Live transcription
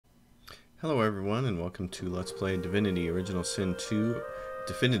Hello everyone and welcome to Let's Play Divinity Original Sin 2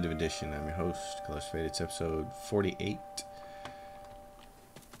 Definitive Edition. I'm your host, Colors Fade. It's episode 48.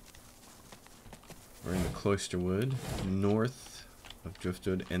 We're in the Cloisterwood, north of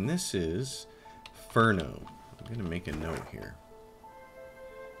Driftwood, and this is Furno. I'm going to make a note here.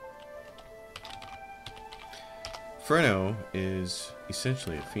 Furno is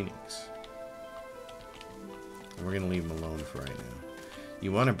essentially a phoenix. And we're going to leave him alone for right now.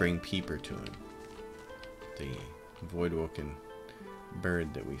 You want to bring Peeper to him, the void-woken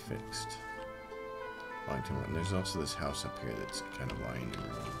bird that we fixed a long time ago. And there's also this house up here that's kind of lying in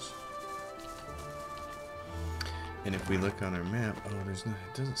ruins. And if we look on our map, oh, there's not.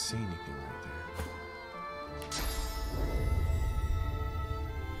 It doesn't say anything right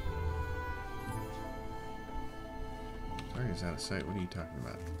there. Target's out of sight. What are you talking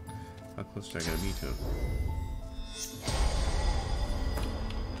about? How close do I gotta be to him?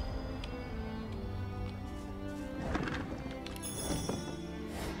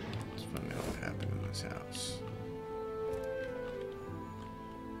 House.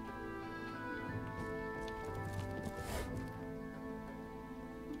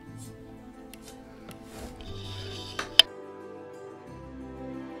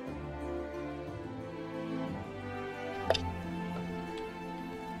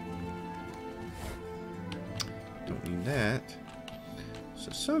 Don't need that.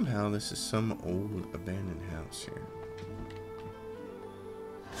 So somehow this is some old abandoned house here.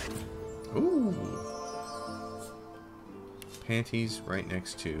 Ooh! Panties right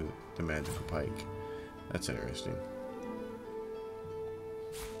next to the magical pike. That's interesting.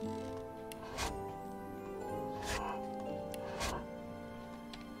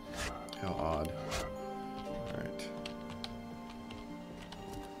 How odd. Alright.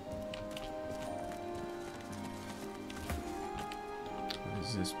 What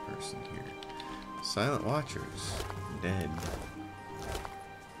is this person here? Silent Watchers. Dead.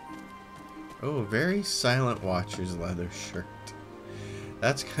 Oh, very Silent Watchers leather shirt.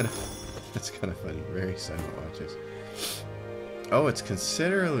 That's kind of funny. Very Silent Watchers. Oh, it's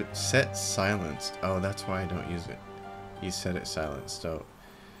considerably set silenced. Oh, that's why I don't use it. He set it silenced. So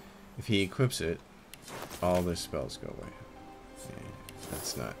if he equips it, all their spells go away. Yeah,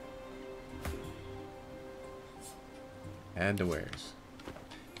 that's not. Add to wares.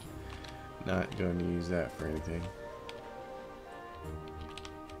 Not going to use that for anything.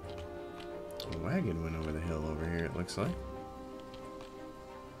 A wagon went over the hill over here, it looks like.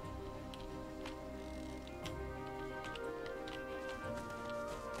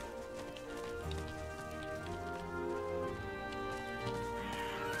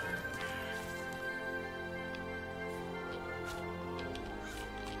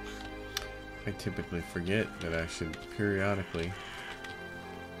 I typically forget that I should periodically.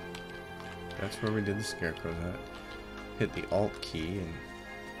 That's where we did the scarecrows at. Hit the Alt key and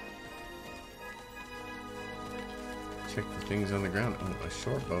check for things on the ground. Oh, a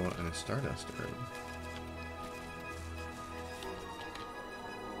short bow and a stardust herb.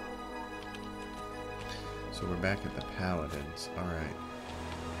 So we're back at the Paladins. Alright.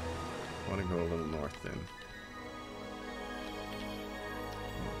 I want to go a little north then. I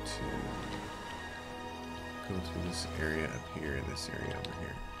want to go through this area up here and this area over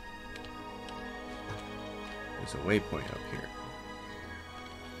here. There's a waypoint up here.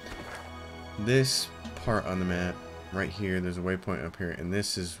 This part on the map right here, there's a waypoint up here, and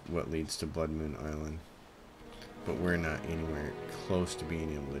this is what leads to Blood Moon Island. But we're not anywhere close to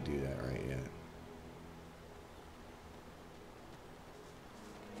being able to do that right yet.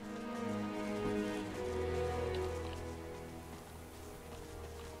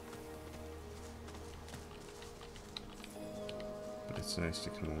 But it's nice to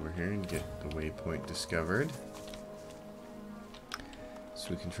come over here and get the waypoint discovered. So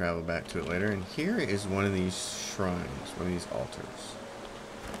we can travel back to it later. And here is one of these shrines, one of these altars.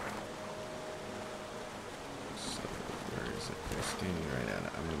 So where is it? They're standing right at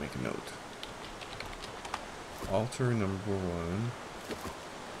it. I'm going to make a note. Altar number 1.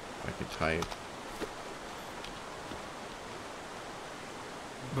 I could type.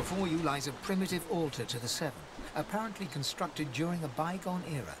 Before you lies a primitive altar to the Seven, apparently constructed during a bygone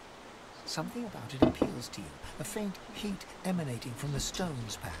era. Something about it appeals to you, a faint heat emanating from the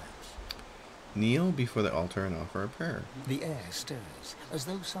stones, perhaps. Kneel before the altar and offer a prayer. The air stirs, as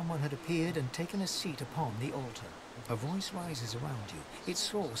though someone had appeared and taken a seat upon the altar. A voice rises around you, its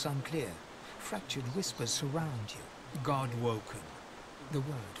source unclear. Fractured whispers surround you. God woken. The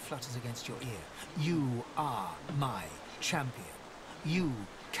word flutters against your ear. You are my champion. You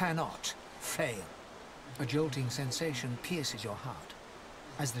cannot fail. A jolting sensation pierces your heart.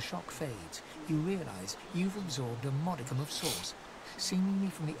 As the shock fades, you realize you've absorbed a modicum of source, seemingly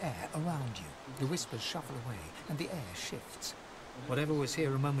from the air around you. The whispers shuffle away, and the air shifts. Whatever was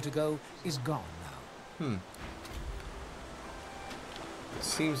here a moment ago is gone now. It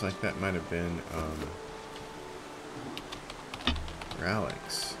seems like that might have been,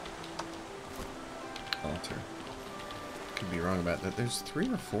 Ralik's altar. Could be wrong about that. There's 3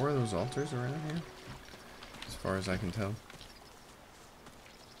 or 4 of those altars around here, as far as I can tell.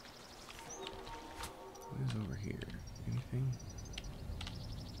 What is over here? Anything?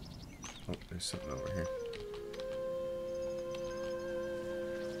 Oh, there's something over here.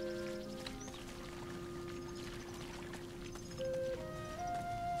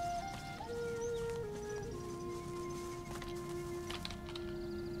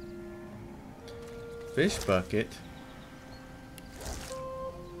 Fish bucket.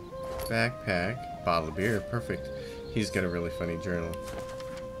 Backpack. Bottle of beer. Perfect. He's got a really funny journal.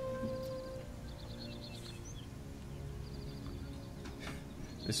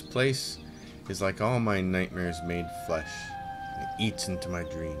 This place is like all my nightmares made flesh. It eats into my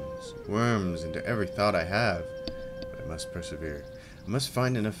dreams. Worms into every thought I have. But I must persevere. I must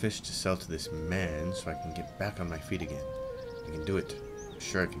find enough fish to sell to this man so I can get back on my feet again. I can do it. I'm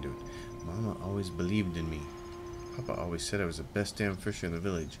sure I can do it. Mama always believed in me. Papa always said I was the best damn fisher in the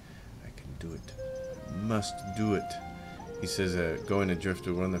village. I can do it. I must do it. He says, going adrift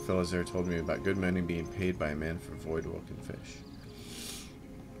with one of the fellows there told me about good men being paid by a man for void-walking fish.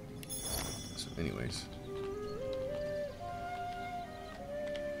 So anyways.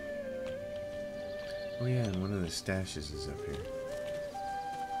 Oh yeah, and one of the stashes is up here.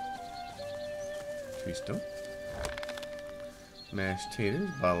 Tree stump. Mashed taters,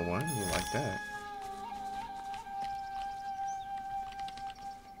 bottle of wine, we'll like that.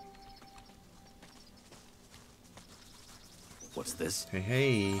 What's this? Hey,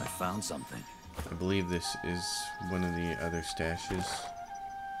 hey. I found something. I believe this is one of the other stashes.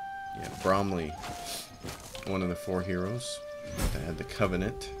 Yeah, Bromley. One of the 4 heroes that had the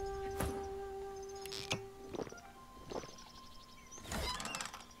Covenant.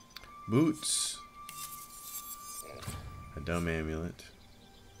 Boots. A dumb amulet.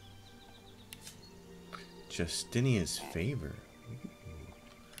 Justinia's favor.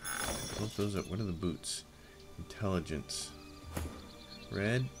 Both those are, what are the boots? Intelligence.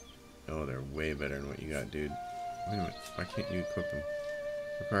 Red. Oh, they're way better than what you got, dude. Wait a minute. Why can't you equip them?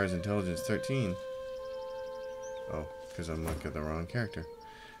 Requires intelligence 13. Oh, because I'm looking at the wrong character.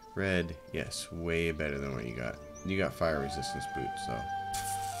 Red. Yes, way better than what you got. You got fire resistance boots, so.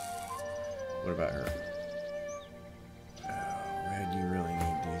 What about her? Oh, Red, you really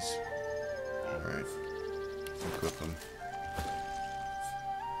need these. Alright. Equip them.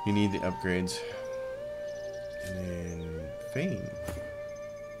 You need the upgrades. And then Fame.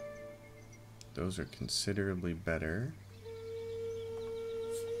 Those are considerably better.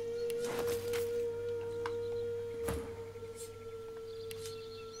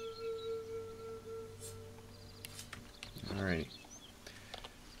 Alright.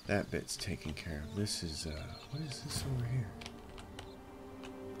 That bit's taken care of. This is, what is this over here?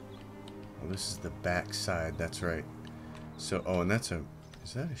 Oh, this is the back side. That's right. So, oh, and that's a,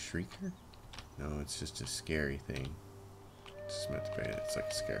 is that a shrieker? No, it's just a scary thing. It's meant to be, it's like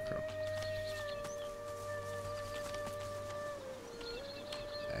a scarecrow.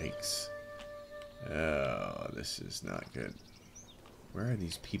 Yikes. Oh, this is not good. Where are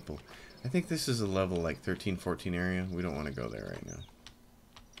these people? I think this is a level like 13, 14 area. We don't want to go there right now.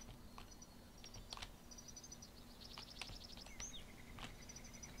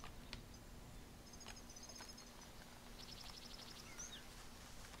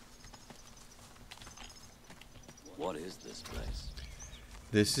 What is this place?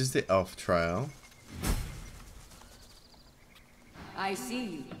 This is the elf trial. I see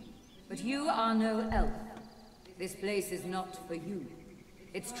you, but you are no elf. This place is not for you.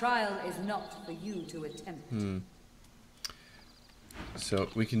 Its trial is not for you to attempt. So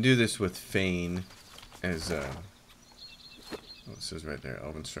we can do this with Feign as oh, it says right there,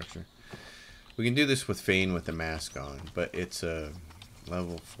 elven structure. We can do this with Feign with the mask on, but it's a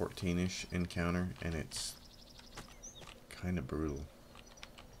level 14-ish encounter, and it's kind of brutal.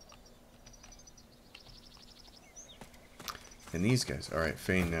 And these guys, alright,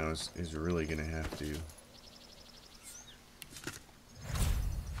 Feign now is really going to have to...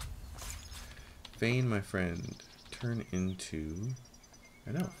 Feign, my friend, turn into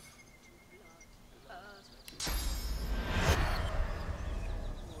an elf.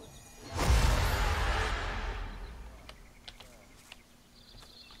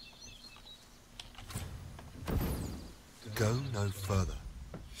 Go no further.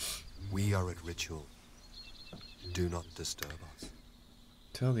 We are at ritual. Do not disturb us.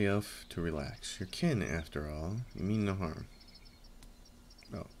 Tell the elf to relax. Your kin, after all. You mean no harm.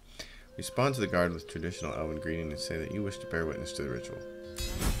 Oh. Respond to the guard with traditional elven greeting and say that you wish to bear witness to the ritual.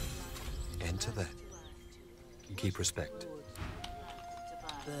 Enter that. Keep respect.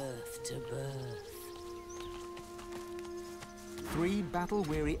 Birth to birth. 3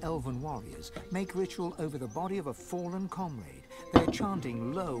 battle-weary elven warriors make ritual over the body of a fallen comrade. They're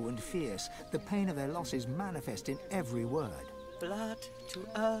chanting low and fierce. The pain of their losses manifest in every word. Blood to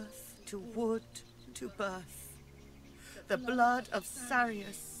earth, to wood, to birth. The blood of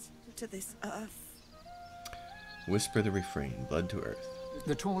Sarius to this earth. Whisper the refrain, blood to earth.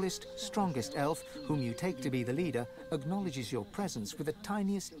 The tallest, strongest elf, whom you take to be the leader, acknowledges your presence with the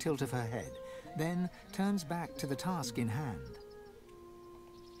tiniest tilt of her head, then turns back to the task in hand.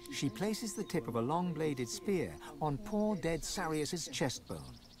 She places the tip of a long-bladed spear on poor dead Sarius's chest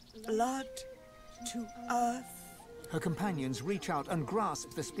bone. Blood to earth. Her companions reach out and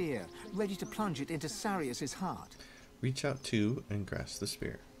grasp the spear, ready to plunge it into Sarius's heart. Reach out to and grasp the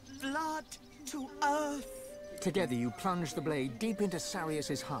spear. Blood to earth. Together you plunge the blade deep into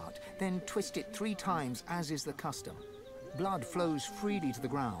Sarius's heart, then twist it 3 times as is the custom. Blood flows freely to the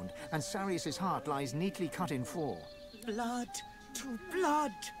ground, and Sarius's heart lies neatly cut in 4. Blood to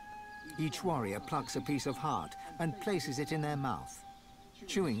blood. Each warrior plucks a piece of heart and places it in their mouth.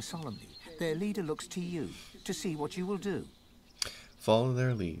 Chewing solemnly, their leader looks to you to see what you will do. Follow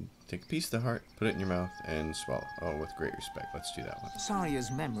their lead. Take a piece of the heart, put it in your mouth, and swallow. Oh, with great respect. Let's do that one.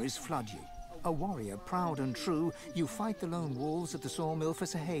 Saria's memories flood you. A warrior proud and true, you fight the lone wolves at the sawmill for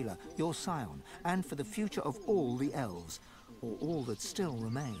Sahala, your scion, and for the future of all the elves, or all that still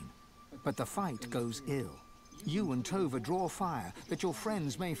remain. But the fight goes ill. You and Tova draw fire that your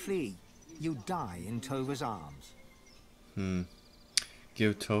friends may flee. You die in Tova's arms.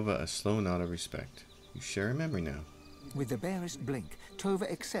 Give Tova a slow nod of respect. You share a memory now. With the barest blink,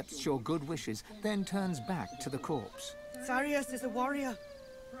 Tova accepts your good wishes, then turns back to the corpse. Sarius is a warrior,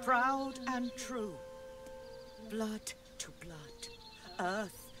 proud and true. Blood to blood,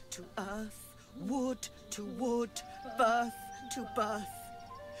 earth to earth, wood to wood, birth to birth.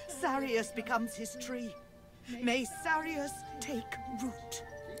 Sarius becomes his tree. May Sarius take root.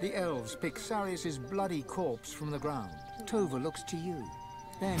 The elves pick Sarius's bloody corpse from the ground. Tova looks to you,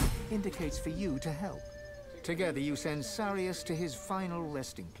 then indicates for you to help. Together you send Sarius to his final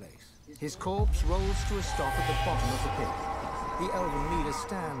resting place. His corpse rolls to a stop at the bottom of the pit. The elven leader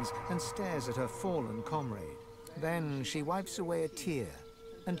stands and stares at her fallen comrade. Then she wipes away a tear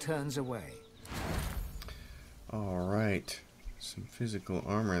and turns away. All right. Some physical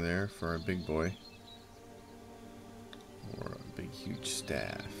armor there for our big boy. Or a big, huge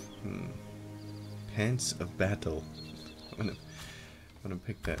staff. Pants of battle. I'm gonna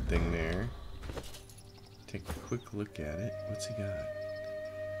pick that thing there. Take a quick look at it. What's he got?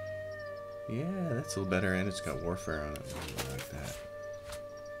 Yeah, that's a little better, and it's got warfare on it. I like that.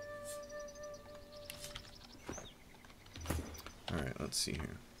 Alright, let's see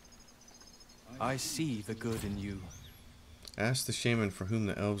here. I see the good in you. Ask the shaman for whom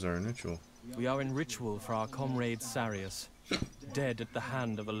the elves are in ritual. We are in ritual for our comrade Sarius, dead at the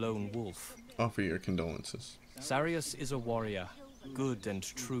hand of a lone wolf. Offer your condolences. Sarius is a warrior, good and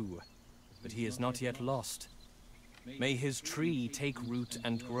true, but he is not yet lost. May his tree take root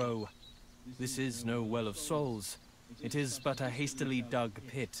and grow. This is no well of souls. It is but a hastily dug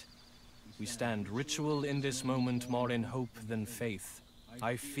pit. We stand ritual in this moment more in hope than faith.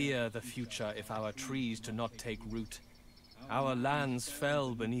 I fear the future if our trees do not take root. Our lands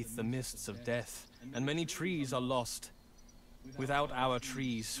fell beneath the mists of death, and many trees are lost. Without our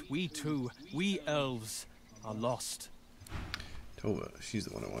trees, we too, we elves, are lost. Tova, she's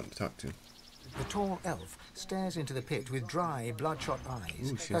the one I wanted to talk to. The tall elf stares into the pit with dry, bloodshot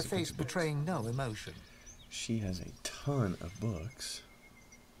eyes, Ooh, she her has a bunch face of books. betraying no emotion. She has a ton of books.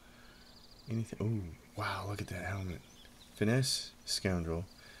 Anything? Oh, wow, look at that helmet. Finesse, scoundrel,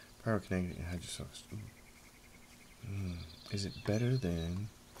 pyrokinetic, and hydrosource. Is it better than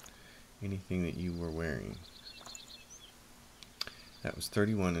anything that you were wearing? That was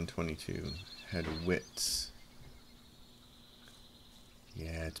 31 and 22. Had wits.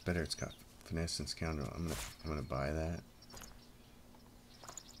 Yeah, it's better. It's got finesse and scoundrel. I'm gonna buy that.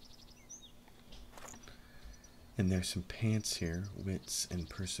 And there's some pants here. Wits and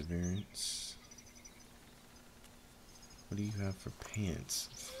perseverance. What do you have for pants?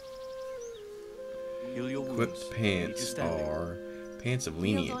 Heal your wounds. Equipped pants Keep you standing. are pants of Healed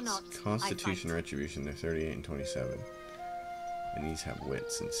or lenience, not, constitution, I fight. retribution. They're 38 and 27, and these have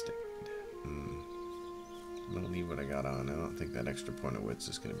wits instead. I'm gonna leave what I got on. I don't think that extra point of wits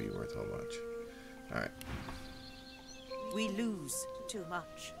is gonna be worth a whole bunch. Alright. We lose too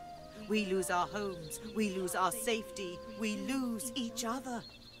much. We lose our homes. We lose our safety. We lose each other.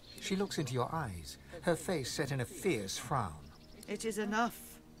 She looks into your eyes, her face set in a fierce frown. It is enough.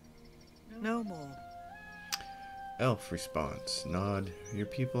 No more. Elf response. Nod. Your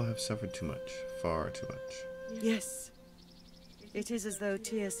people have suffered too much. Far too much. Yes. It is as though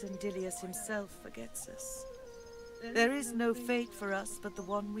Tierson Dilius himself forgets us. There is no fate for us but the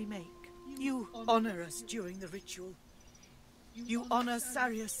one we make. You honor us during the ritual. You honor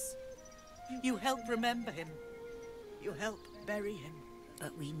Sarius. You help remember him. You help bury him.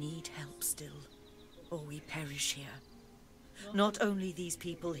 But we need help still, or we perish here. Not only these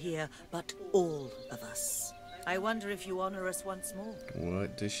people here, but all of us. I wonder if you honor us once more.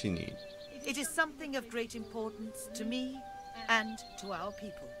 What does she need? It is something of great importance to me and to our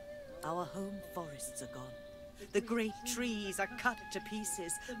people. Our home forests are gone. The great trees are cut to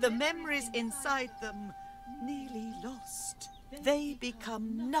pieces. The memories inside them nearly lost. They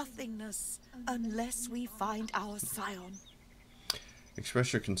become nothingness unless we find our scion.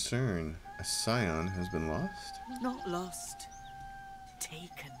 Express your concern. A scion has been lost? Not lost.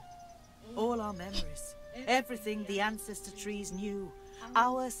 Taken. All our memories. Everything the ancestor trees knew.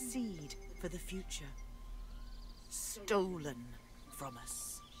 Our seed for the future. Stolen from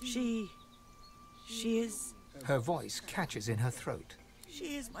us. She is... Her voice catches in her throat.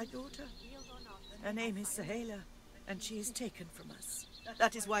 She is my daughter. Her name is Sahela, and she is taken from us.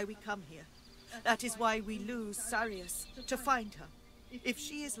 That is why we come here. That is why we lose Sarius, to find her. If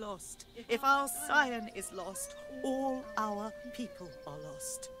she is lost, if our scion is lost, all our people are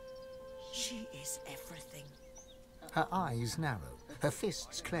lost. She is everything. Her eyes narrow, her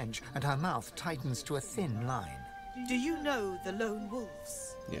fists clench, and her mouth tightens to a thin line. Do you know the lone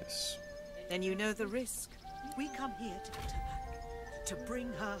wolves? Yes. Then you know the risk. We come here to get her back, to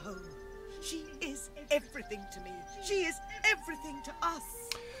bring her home. She is everything to me. She is everything to us.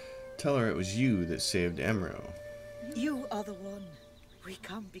 Tell her it was you that saved Emro. You are the one. We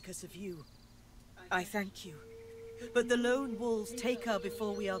come because of you. I thank you. But the lone wolves take her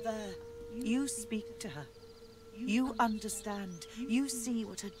before we are there. You speak to her. You understand. You see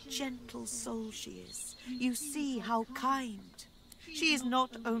what a gentle soul she is. You see how kind. She is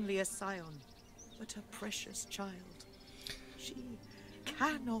not only a scion, but a precious child. She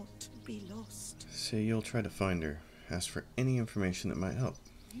cannot be lost. Say you'll try to find her. Ask for any information that might help.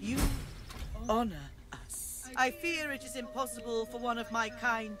 You honor us. I fear it is impossible for one of my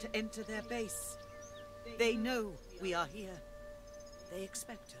kind to enter their base. They know we are here. They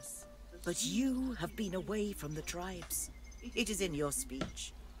expect us. But you have been away from the tribes. It is in your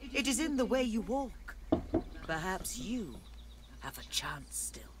speech. It is in the way you walk. Perhaps you have a chance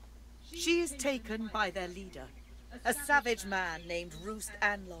still. She is taken by their leader, a savage man named Roost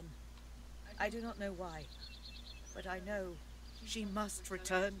Anlon. I do not know why, but I know she must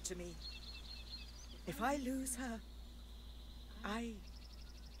return to me. If I lose her, I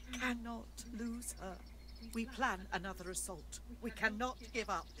cannot lose her. We plan another assault. We cannot give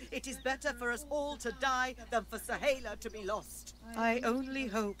up. It is better for us all to die than for Sahela to be lost. I only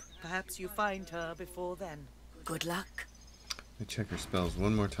hope perhaps you find her before then. Good luck. I check her spells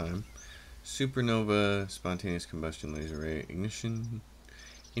one more time. Supernova, spontaneous combustion, laser ray, ignition.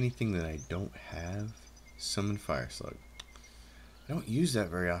 Anything that I don't have. Summon fire slug. I don't use that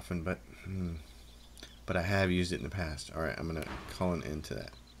very often, but I have used it in the past. Alright, I'm gonna call an end to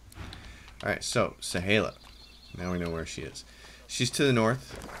that. Alright, so Sahela. Now we know where she is. She's to the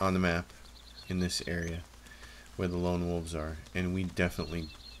north on the map in this area where the lone wolves are, and we definitely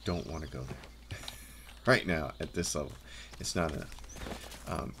don't want to go there. Right now, at this level, it's not enough.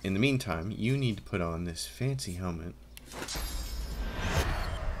 In the meantime, you need to put on this fancy helmet.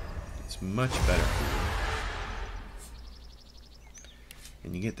 It's much better for you.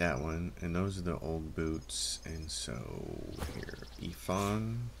 And you get that one, and those are the old boots. And so, here,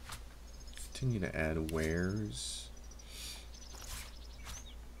 Ephon. Continue to add wares.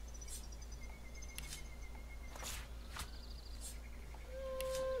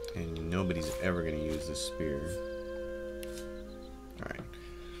 And nobody's ever going to use this spear. Alright.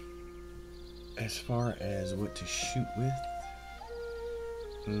 As far as what to shoot with,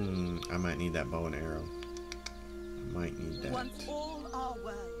 I might need that bow and arrow. I might need that. Once all are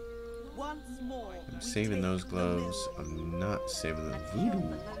well. Once more. I'm saving those gloves. I'm not saving the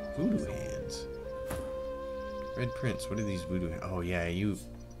voodoo hands. Red Prince, what are these voodoo hands? Oh yeah, you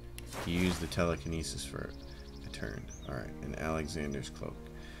use the telekinesis for a turn. Alright, and Alexander's cloak.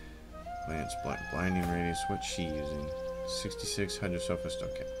 Lance blinding radius, what's she using? 66, Hydrosophist,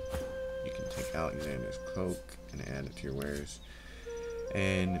 okay. You can take Alexander's cloak and add it to your wares.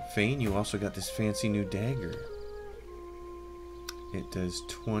 And Fane, you also got this fancy new dagger. It does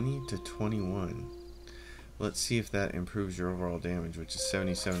 20 to 21. Let's see if that improves your overall damage, which is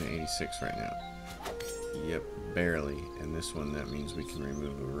 77 to 86 right now. Yep, barely. And this one, that means we can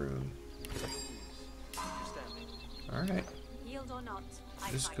remove a rune. Alright.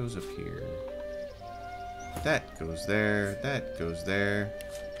 This goes up here. That goes there. That goes there.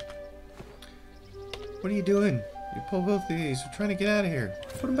 What are you doing? You pull both of these. We're trying to get out of here.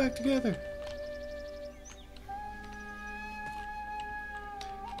 Put them back together.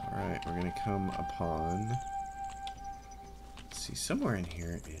 Alright, we're going to come upon... Let's see, somewhere in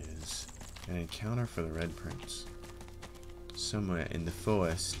here is an encounter for the Red Prince. Somewhere in the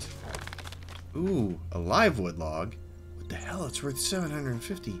forest. Ooh, a live wood log. What the hell? It's worth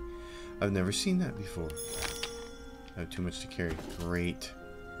 750. I've never seen that before. I have too much to carry. Great.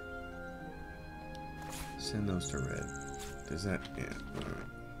 Send those to Red. Does that... Yeah. Alright.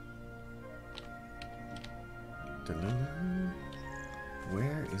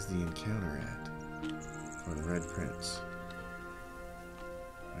 Where is the encounter at? For the Red Prince.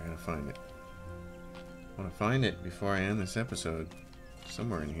 I gotta find it. I want to find it before I end this episode.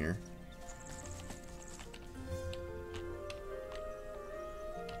 Somewhere in here.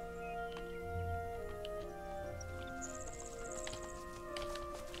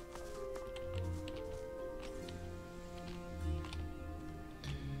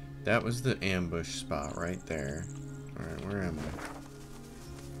 That was the ambush spot right there. Alright, where am I?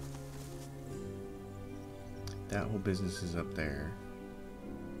 That whole business is up there.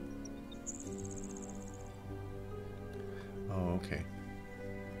 Oh, okay.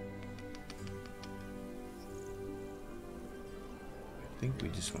 I think we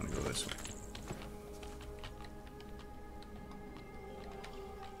just want to go this way.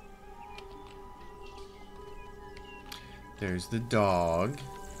 There's the dog.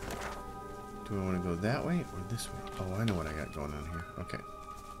 Do I want to go that way or this way? Oh, I know what I got going on here. Okay.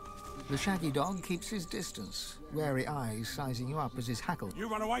 The shaggy dog keeps his distance, wary eyes sizing you up as his hackle. You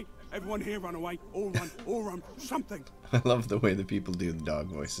run away. Everyone here run away. All run. Something. I love the way the people do the dog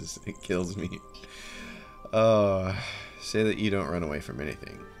voices. It kills me. Say that you don't run away from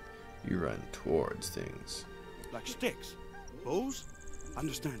anything. You run towards things. Like sticks. Bulls?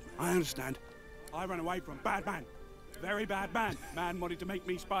 Understand. I understand. I ran away from bad man. Very bad man. Man wanted to make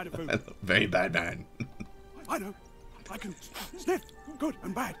me spider food. Very bad man. I know. I can sniff good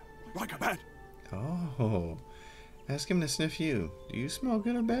and bad. Like a bad. Oh. Ask him to sniff you. Do you smell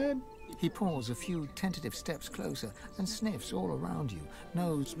good or bad? He paws a few tentative steps closer and sniffs all around you.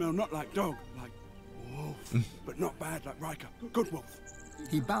 Nose. Smell not like dog, like wolf. But not bad like Riker. Good wolf.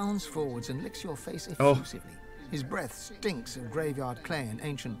 He bounds forwards and licks your face effusively. His breath stinks of graveyard clay and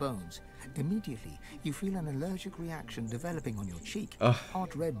ancient bones. Immediately, you feel an allergic reaction developing on your cheek.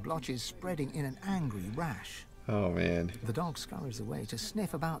 Hot red blotches spreading in an angry rash. Oh, man. The dog scurries away to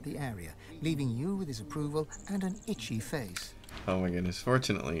sniff about the area, leaving you with his approval and an itchy face. Oh, my goodness.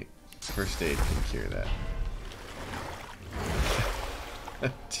 Fortunately, first aid can cure that.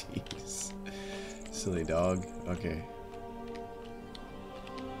 Jeez. Silly dog. Okay.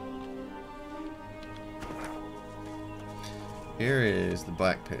 Here is the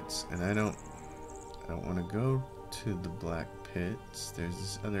Black Pits, and I don't want to go to the Black Pits. There's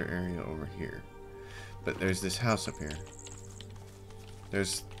this other area over here. But there's this house up here.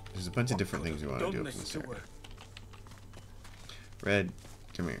 There's a bunch of different things we want to do up in this area. Red,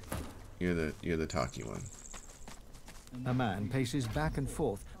 come here. You're the talky one. A man paces back and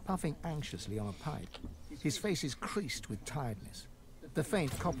forth, puffing anxiously on a pipe. His face is creased with tiredness. The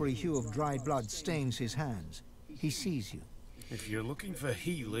faint coppery hue of dried blood stains his hands. He sees you. If you're looking for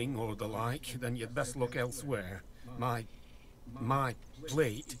healing or the like, then you'd best look elsewhere. My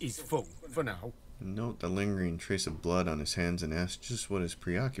plate is full for now. Note the lingering trace of blood on his hands and asks just what is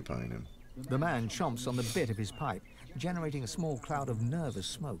preoccupying him. The man chomps on the bit of his pipe, generating a small cloud of nervous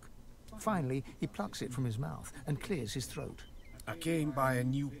smoke. Finally, he plucks it from his mouth and clears his throat. I came by a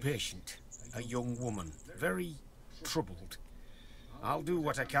new patient, a young woman, very troubled. I'll do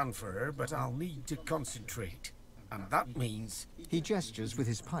what I can for her, but I'll need to concentrate. And that means... He gestures with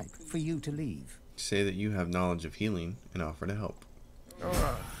his pipe for you to leave. Say that you have knowledge of healing and offer to help.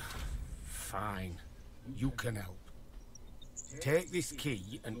 Fine. You can help. Take this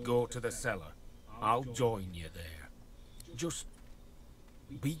key and go to the cellar. I'll join you there. Just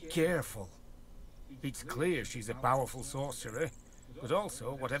be careful. It's clear she's a powerful sorcerer, but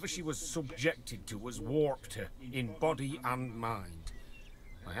also whatever she was subjected to has warped her in body and mind.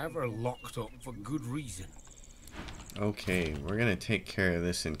 I have her locked up for good reason. Okay, we're going to take care of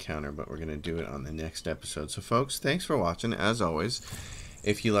this encounter, but we're going to do it on the next episode. So folks, thanks for watching. As always,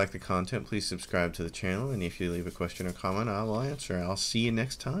 if you like the content, please subscribe to the channel. And if you leave a question or comment, I will answer. I'll see you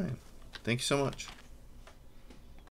next time. Thank you so much.